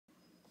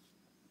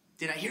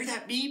Did I hear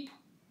that beep?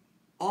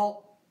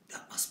 Oh,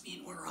 that must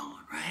mean we're on,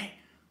 right?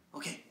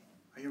 Okay,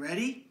 are you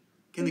ready?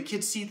 Can the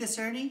kids see this,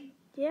 Ernie?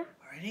 Yeah.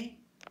 Ready?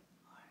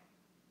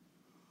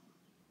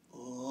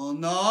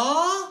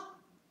 Uno,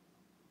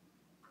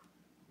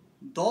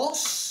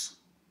 dos,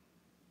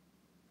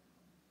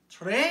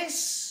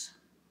 tres,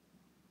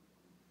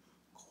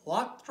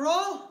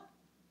 cuatro,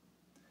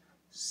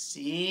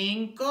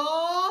 cinco,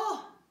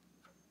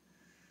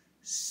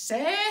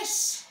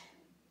 seis,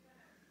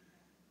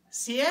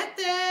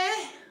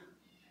 siete,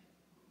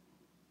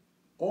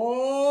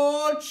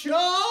 ocho,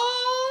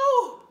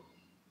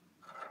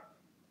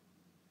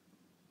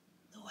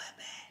 nueve,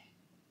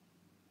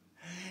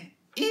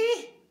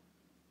 y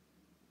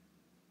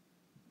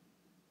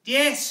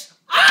 10.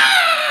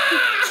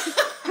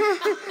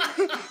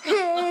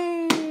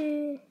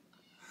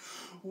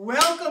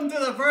 Welcome to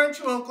the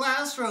virtual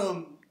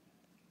classroom.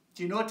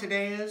 Do you know what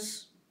today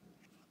is?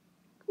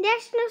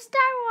 National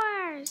Star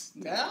Wars.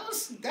 That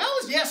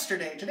was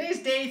yesterday. Today's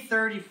day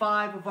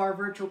 35 of our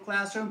virtual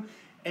classroom,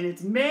 and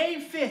it's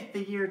May 5th,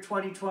 the year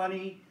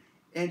 2020.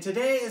 And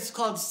today is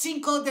called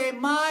Cinco de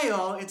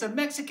Mayo. It's a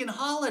Mexican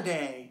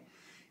holiday.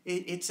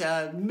 It's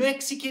a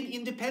Mexican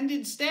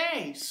Independence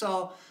Day.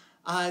 So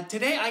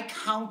today I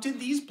counted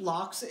these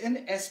blocks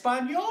in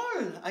Espanol.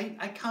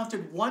 I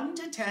counted 1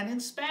 to 10 in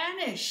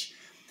Spanish.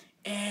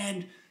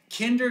 And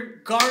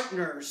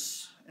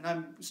kindergartners. And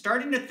I'm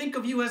starting to think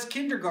of you as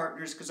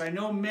kindergartners because I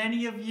know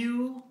many of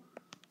you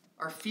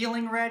are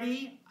feeling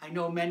ready. I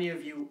know many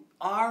of you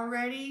are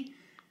ready.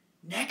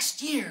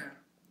 Next year,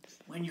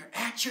 when you're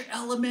at your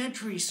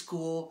elementary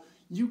school,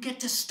 you get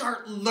to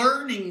start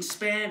learning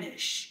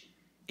Spanish.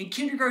 In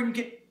kindergarten, you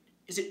get,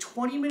 is it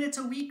 20 minutes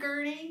a week,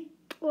 Ernie?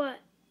 What?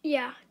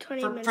 Yeah,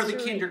 20 minutes For the a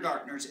week.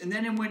 kindergartners. And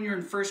then when you're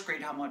in first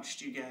grade, how much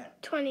do you get?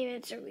 20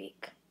 minutes a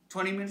week.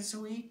 20 minutes a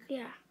week?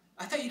 Yeah.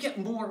 I thought you get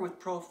more with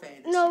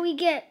Profe. No, we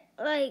get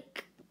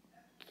like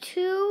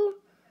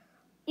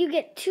you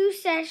get 2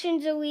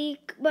 sessions a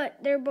week, but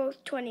they're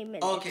both 20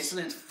 minutes. Okay, so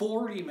then it's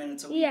 40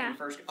 minutes a week Yeah. in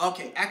first grade.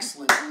 Okay,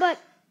 excellent. But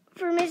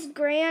for Miss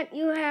Grant,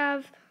 you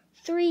have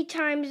 3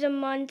 times a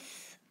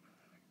month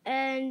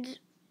and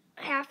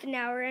half an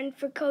hour. And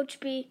for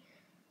Coach B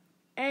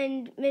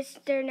and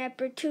Mr.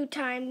 Nepper, 2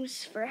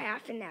 times for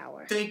half an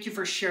hour. Thank you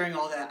for sharing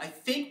all that. I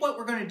think what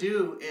we're going to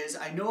do is,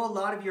 I know a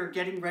lot of you are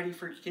getting ready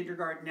for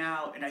kindergarten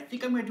now, and I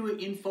think I'm going to do an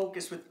In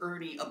Focus with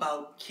Ernie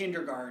about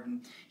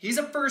kindergarten. He's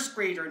a first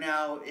grader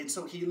now, and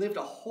so he lived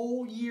a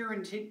whole year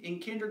in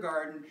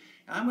kindergarten,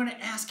 and I'm going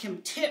to ask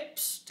him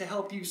tips to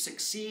help you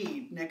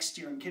succeed next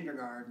year in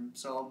kindergarten.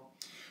 So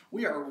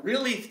we are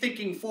really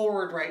thinking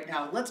forward right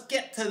now. Let's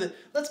get to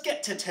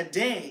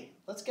today.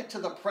 Let's get to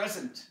the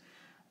present.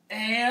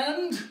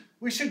 And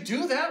we should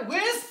do that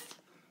with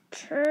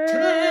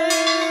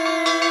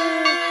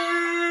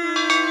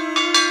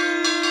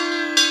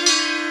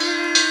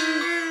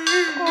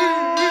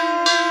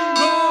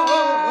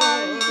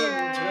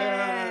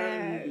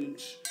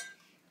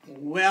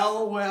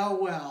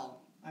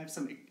Well. I have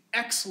some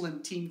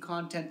excellent team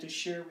content to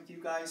share with you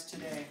guys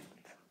today.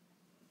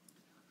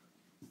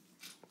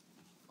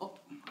 Oh,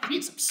 I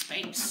need some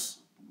space.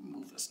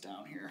 Move this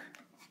down here.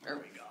 There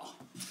we go.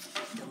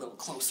 Get a little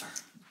closer.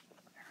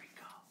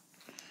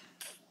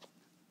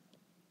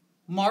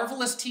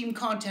 Marvelous team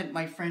content,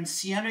 my friend.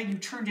 Sienna, you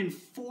turned in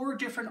 4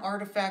 different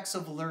artifacts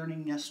of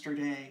learning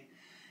yesterday.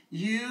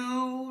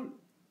 You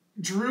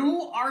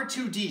drew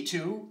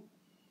R2-D2.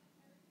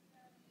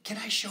 Can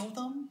I show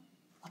them?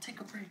 I'll take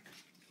a break.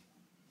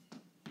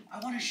 I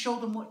want to show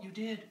them what you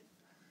did.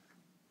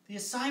 The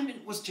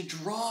assignment was to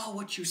draw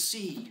what you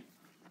see.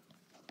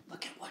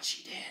 Look at what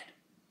she did.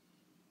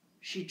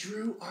 She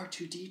drew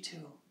R2-D2.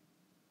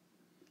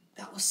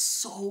 That was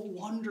so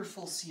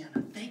wonderful,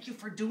 Sienna. Thank you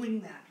for doing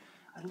that.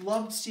 I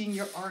loved seeing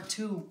your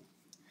R2.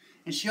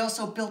 And she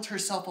also built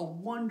herself a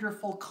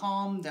wonderful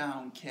calm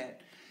down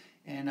kit.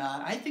 And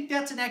I think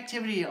that's an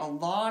activity a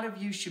lot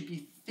of you should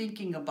be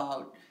thinking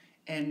about.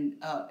 And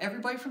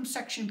everybody from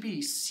Section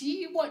B,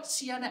 see what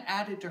Sienna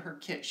added to her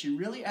kit. She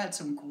really adds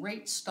some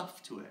great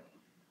stuff to it.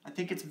 I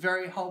think it's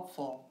very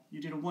helpful. You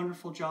did a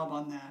wonderful job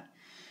on that.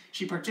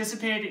 She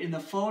participated in the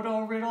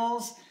photo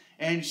riddles,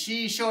 and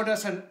she showed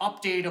us an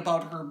update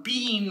about her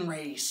bean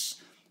race.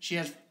 She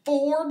has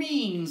 4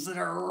 beans that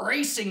are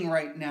racing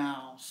right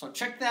now, so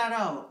check that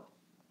out.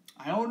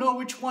 I don't know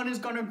which one is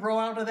going to grow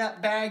out of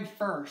that bag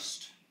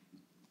first.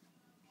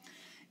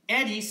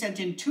 Eddie sent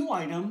in 2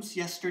 items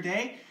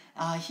yesterday.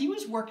 He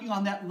was working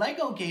on that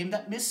Lego game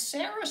that Miss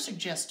Sarah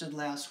suggested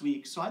last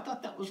week, so I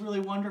thought that was really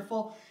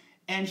wonderful.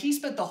 And he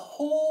spent the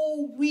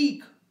whole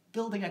week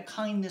building a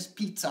kindness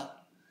pizza.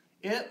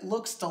 It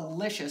looks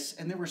delicious,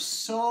 and there were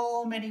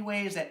so many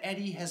ways that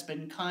Eddie has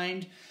been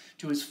kind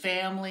to his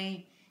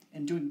family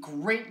and doing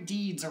great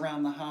deeds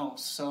around the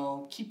house.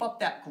 So keep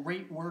up that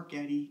great work,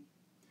 Eddie.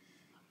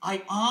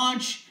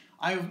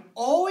 I'm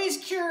always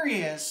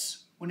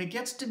curious when it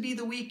gets to be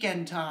the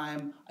weekend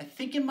time. I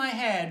think in my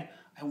head,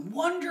 I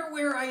wonder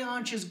where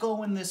Ianch is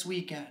going this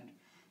weekend.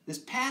 this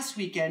past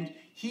weekend,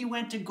 he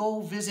went to go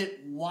visit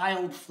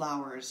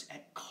wildflowers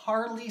at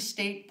Carly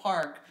State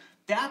Park.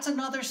 That's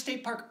another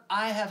state park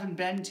I haven't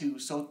been to,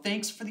 so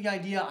thanks for the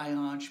idea,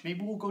 Ayanch.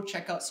 Maybe we'll go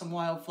check out some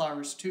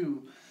wildflowers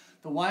too.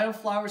 The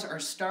wildflowers are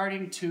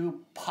starting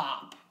to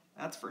pop,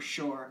 that's for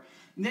sure.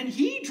 And then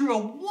he drew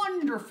a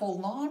wonderful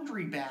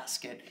laundry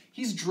basket.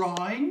 He's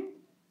drawing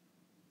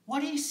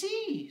what he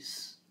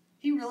sees.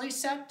 He really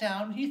sat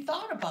down, he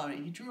thought about it.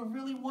 He drew a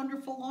really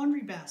wonderful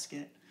laundry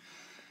basket.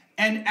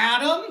 And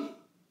Adam,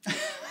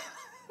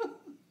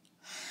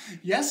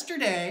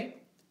 yesterday,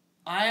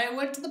 I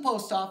went to the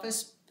post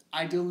office.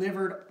 I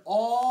delivered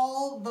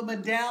all the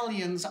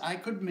medallions I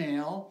could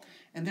mail,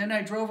 and then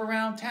I drove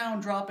around town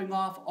dropping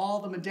off all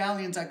the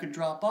medallions I could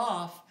drop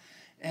off.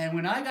 And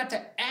when I got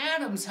to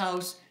Adam's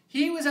house,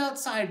 he was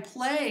outside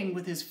playing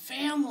with his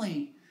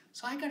family.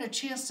 So I got a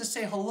chance to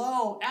say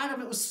hello.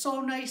 Adam, it was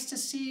so nice to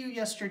see you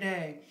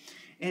yesterday.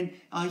 And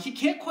he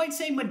can't quite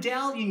say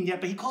medallion yet,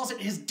 but he calls it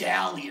his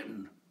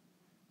dallion.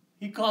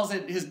 He calls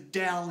it his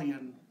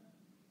dallion.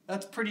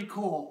 That's pretty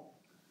cool.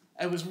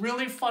 It was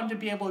really fun to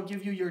be able to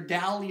give you your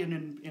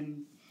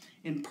dallion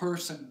in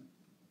person.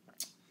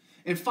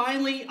 And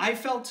finally, I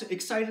felt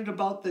excited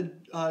about the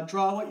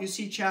Draw What You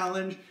See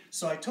challenge,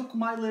 so I took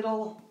my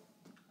little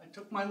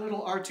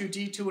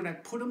R2-D2 and I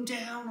put him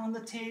down on the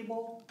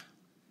table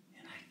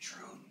and I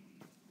drew.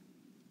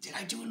 Did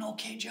I do an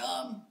okay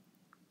job?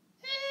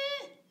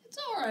 It's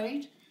all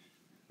right.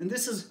 And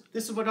this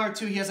is what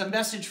R2, he has a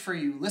message for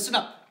you. Listen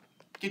up.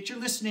 Get your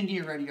listening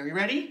ear ready. Are you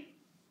ready?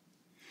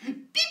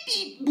 Beep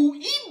beep boo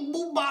eep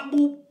boo ba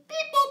boo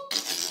beep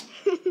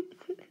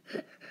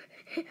boop.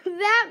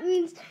 That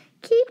means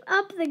keep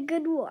up the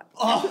good work.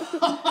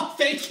 Oh,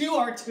 thank you,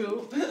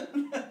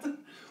 R2.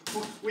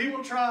 We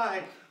will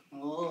try.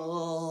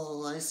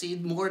 Oh, I see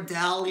more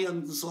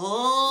dallions.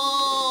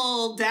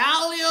 Oh,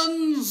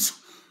 dallions.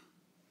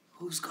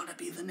 Who's gonna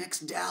be the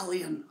next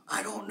dallion?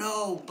 I don't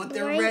know, but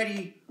they're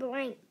ready.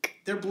 Blank.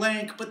 They're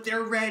blank, but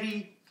they're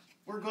ready.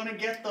 We're gonna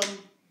get them.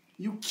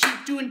 You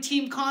keep doing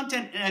team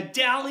content, and a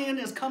dallion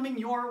is coming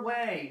your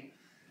way.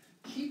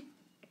 Keep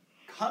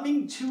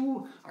coming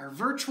to our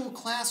virtual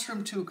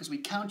classroom too, because we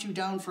count you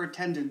down for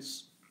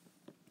attendance.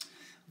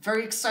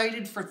 Very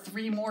excited for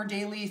 3 more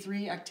daily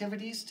 3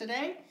 activities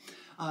today.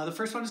 The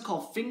first one is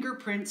called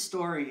Fingerprint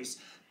Stories.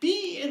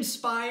 Be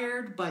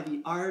inspired by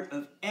the art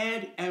of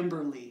Ed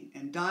Emberley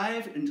and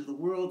dive into the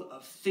world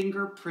of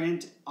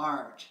fingerprint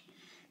art.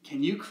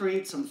 Can you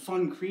create some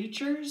fun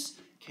creatures?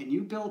 Can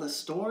you build a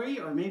story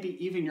or maybe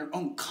even your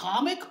own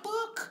comic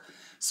book?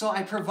 So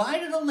I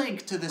provided a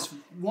link to this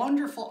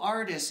wonderful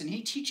artist, and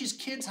he teaches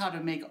kids how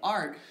to make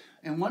art.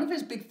 And one of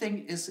his big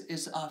things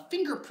is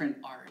fingerprint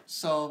art.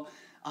 So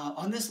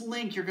on this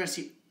link, you're going to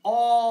see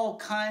all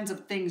kinds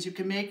of things you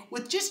can make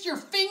with just your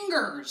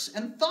fingers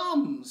and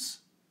thumbs.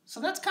 So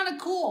that's kind of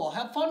cool.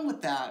 Have fun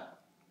with that.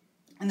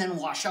 And then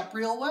wash up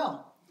real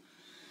well.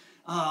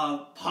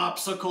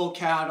 Popsicle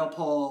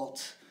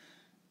catapult.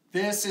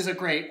 This is a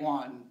great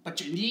one,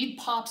 but you need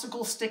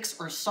popsicle sticks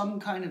or some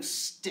kind of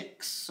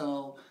sticks.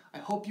 So I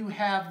hope you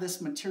have this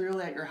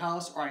material at your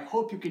house, or I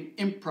hope you can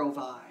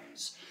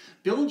improvise.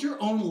 Build your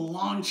own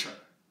launcher.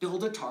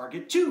 Build a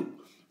target too.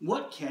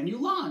 What can you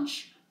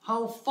launch?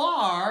 How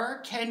far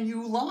can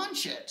you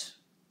launch it?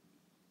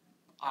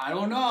 I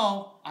don't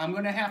know. I'm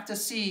going to have to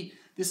see.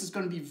 This is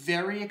going to be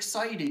very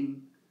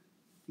exciting.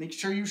 Make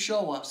sure you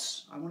show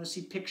us. I want to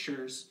see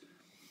pictures.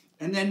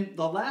 And then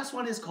the last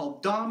one is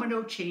called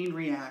Domino Chain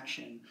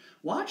Reaction.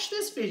 Watch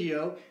this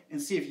video and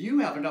see if you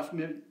have enough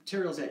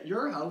materials at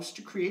your house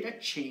to create a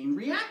chain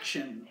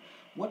reaction.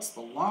 What's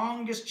the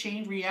longest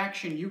chain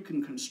reaction you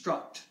can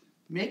construct?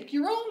 Make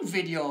your own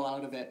video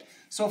out of it.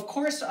 So of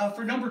course,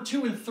 for number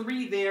 2 and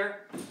 3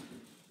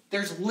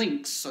 there's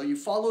links. So you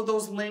follow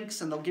those links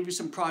and they'll give you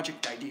some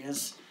project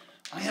ideas.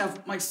 I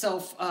have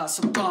myself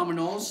some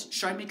dominoes.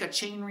 Should I make a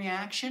chain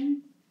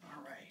reaction?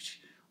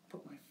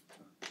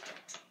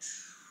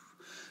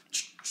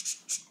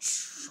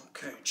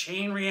 Okay,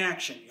 chain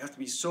reaction. You have to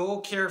be so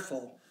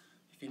careful.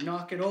 If you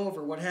knock it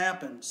over, what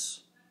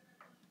happens?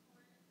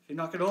 If you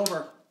knock it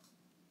over,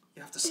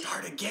 you have to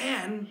start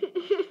again.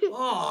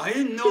 Oh, I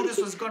didn't know this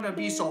was going to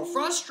be so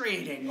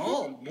frustrating.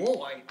 Oh,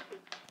 boy. And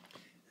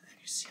then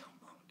you see how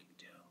long you can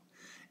do.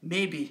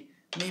 Maybe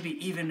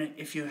even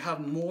if you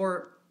have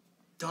more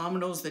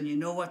dominoes than you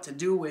know what to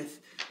do with,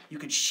 you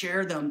could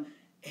share them,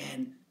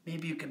 and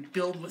maybe you can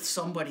build with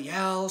somebody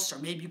else, or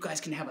maybe you guys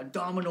can have a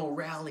domino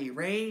rally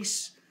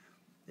race.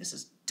 This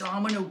is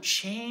domino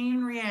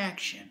chain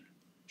reaction.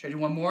 Should I do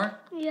one more?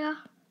 Yeah.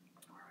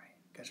 All right.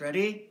 Guys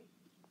ready?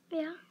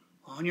 Yeah.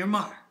 On your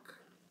mark.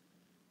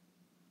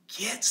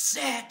 Get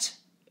set.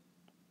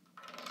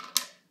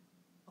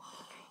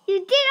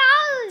 You did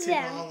all of Did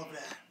them. all of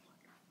that.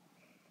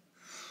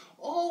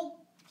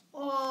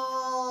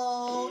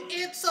 Oh,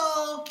 it's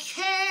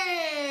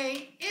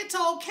okay. It's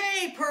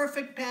okay,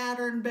 Perfect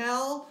Pattern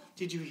Bell.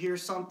 Did you hear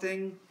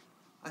something?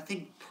 I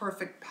think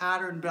Perfect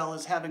Pattern Bell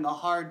is having a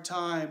hard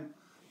time.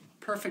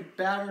 Perfect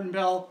Pattern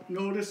Bell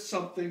noticed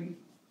something.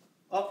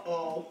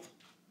 Uh-oh.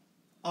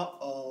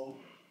 Uh-oh.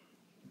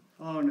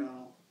 Oh,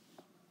 no.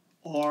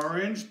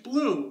 Orange,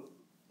 blue.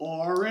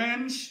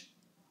 Orange,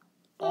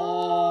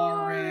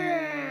 orange.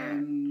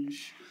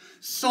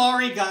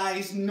 Sorry,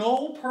 guys.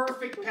 No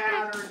perfect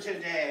pattern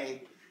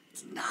today.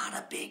 It's not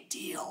a big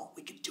deal.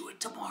 We can do it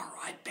tomorrow,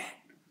 I bet.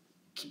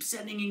 Keep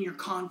sending in your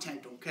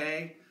content,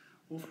 okay?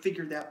 We'll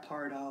figure that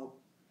part out.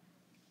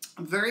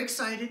 I'm very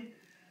excited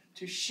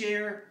to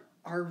share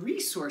our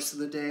resource of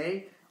the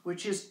day,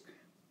 which is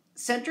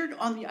centered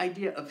on the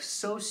idea of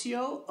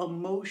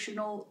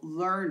socio-emotional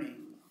learning.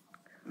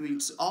 I mean,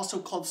 it's also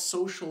called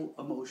social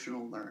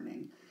emotional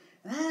learning.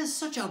 And that is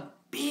such a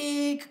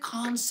big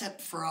concept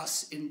for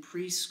us in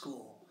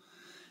preschool.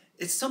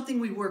 It's something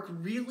we work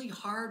really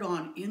hard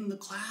on in the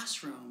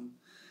classroom.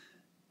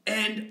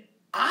 And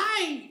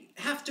I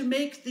have to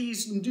make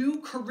these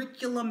new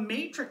curriculum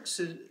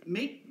matrices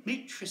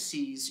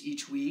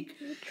each week,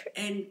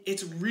 and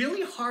it's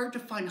really hard to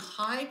find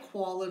high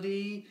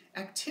quality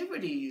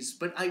activities.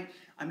 But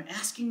I'm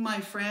asking my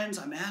friends,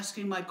 I'm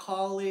asking my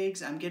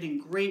colleagues, I'm getting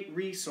great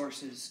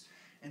resources.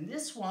 And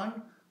this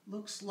one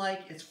looks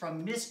like it's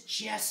from Miss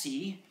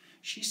Jessie.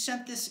 She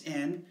sent this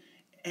in,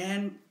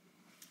 and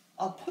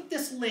I'll put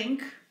this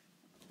link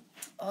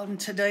on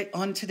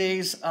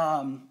today's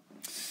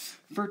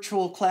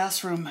virtual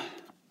classroom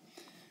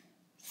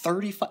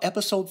 35,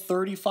 episode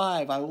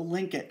 35. I will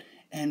link it.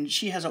 And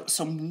she has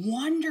some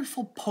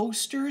wonderful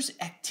posters,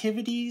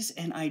 activities,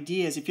 and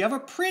ideas. If you have a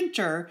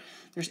printer,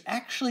 there's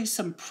actually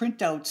some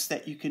printouts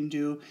that you can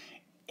do.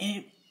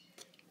 And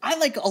I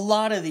like a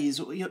lot of these.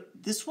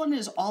 This one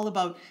is all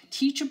about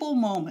teachable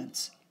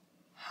moments.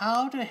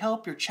 How to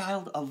help your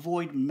child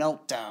avoid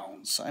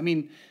meltdowns. I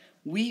mean,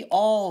 we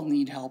all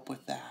need help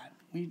with that.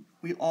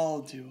 We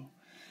all do.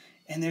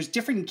 And there's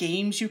different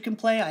games you can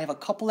play. I have a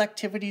couple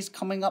activities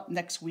coming up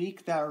next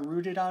week that are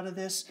rooted out of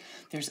this.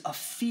 There's a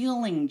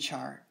feeling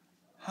chart.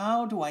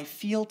 How do I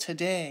feel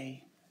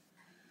today?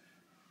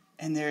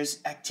 And there's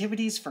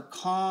activities for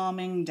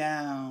calming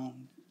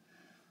down.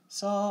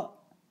 So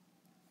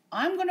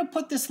I'm going to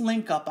put this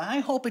link up. I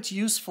hope it's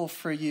useful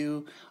for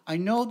you. I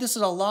know this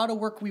is a lot of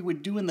work we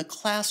would do in the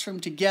classroom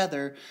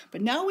together,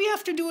 but now we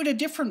have to do it a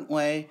different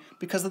way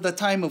because of the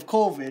time of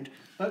COVID.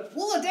 But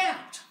we'll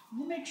adapt.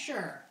 We'll make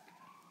sure.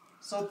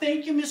 So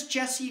thank you, Miss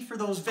Jessie, for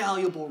those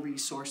valuable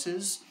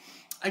resources.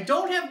 I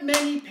don't have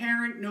many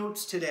parent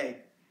notes today,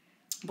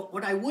 but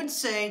what I would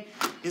say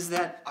is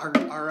that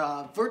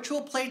our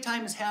virtual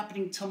playtime is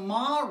happening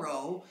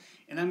tomorrow,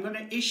 and I'm going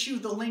to issue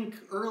the link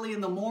early in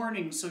the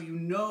morning so you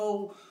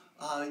know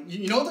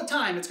the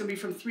time. It's going to be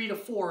from 3 to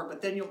 4,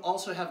 but then you'll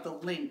also have the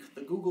link,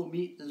 the Google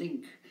Meet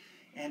link.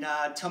 And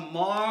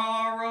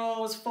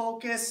tomorrow's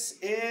focus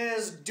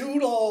is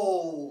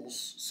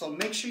doodles. So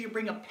make sure you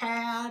bring a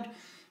pad.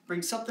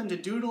 Bring something to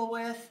doodle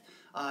with.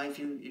 If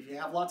you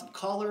have lots of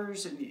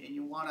colors and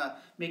you want to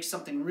make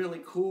something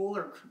really cool,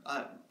 or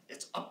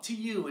it's up to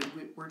you. And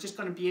we're just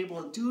going to be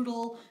able to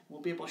doodle. We'll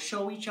be able to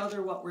show each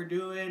other what we're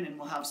doing, and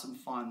we'll have some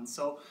fun.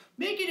 So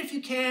make it if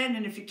you can,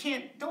 and if you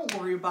can't, don't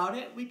worry about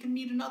it. We can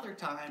meet another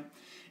time.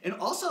 And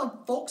also,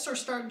 folks are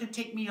starting to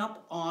take me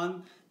up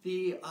on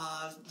the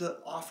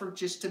offer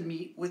just to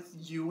meet with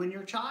you and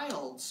your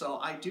child.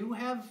 So I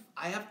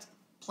have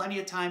plenty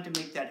of time to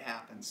make that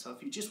happen. So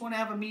if you just want to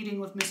have a meeting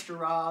with Mr.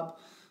 Rob,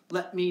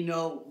 let me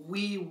know.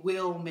 We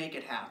will make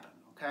it happen,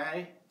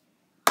 okay?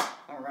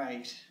 All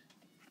right.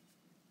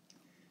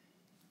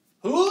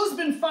 Who's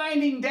been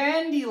finding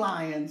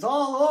dandelions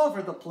all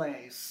over the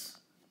place?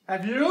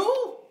 Have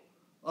you?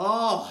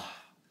 Oh,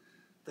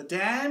 the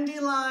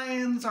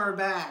dandelions are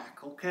back,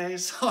 okay?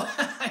 So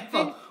I have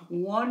a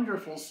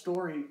wonderful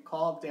story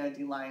called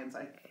Dandelions.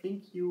 I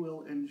think you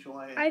will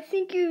enjoy it. I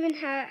think you even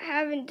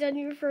haven't done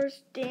your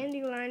first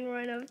dandelion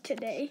run of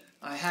today.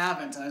 I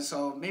haven't,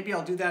 so maybe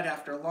I'll do that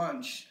after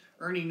lunch.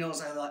 Ernie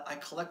knows I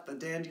collect the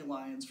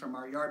dandelions from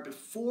our yard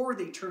before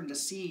they turn to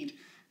seed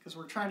because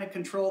we're trying to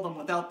control them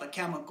without the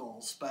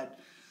chemicals. But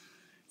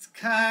it's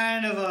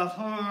kind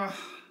of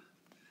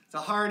it's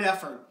a hard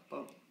effort,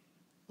 but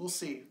we'll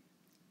see.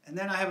 And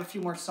then I have a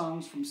few more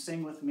songs from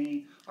Sing With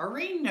Me. Our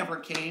rain never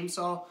came,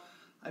 so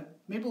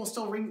maybe we'll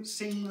still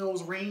sing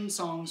those rain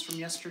songs from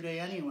yesterday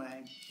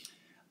anyway.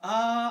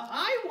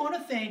 I want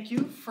to thank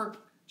you for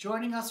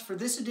joining us for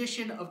this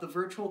edition of the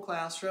virtual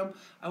classroom.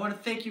 I want to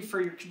thank you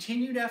for your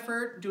continued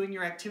effort, doing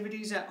your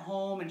activities at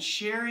home, and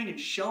sharing and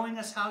showing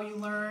us how you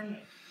learn.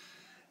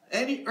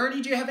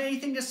 Ernie, do you have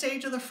anything to say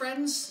to the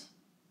friends?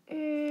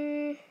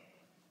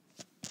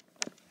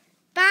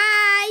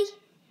 Bye.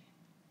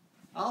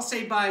 I'll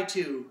say bye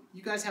too.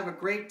 You guys have a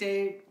great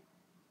day.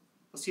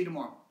 We'll see you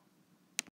tomorrow.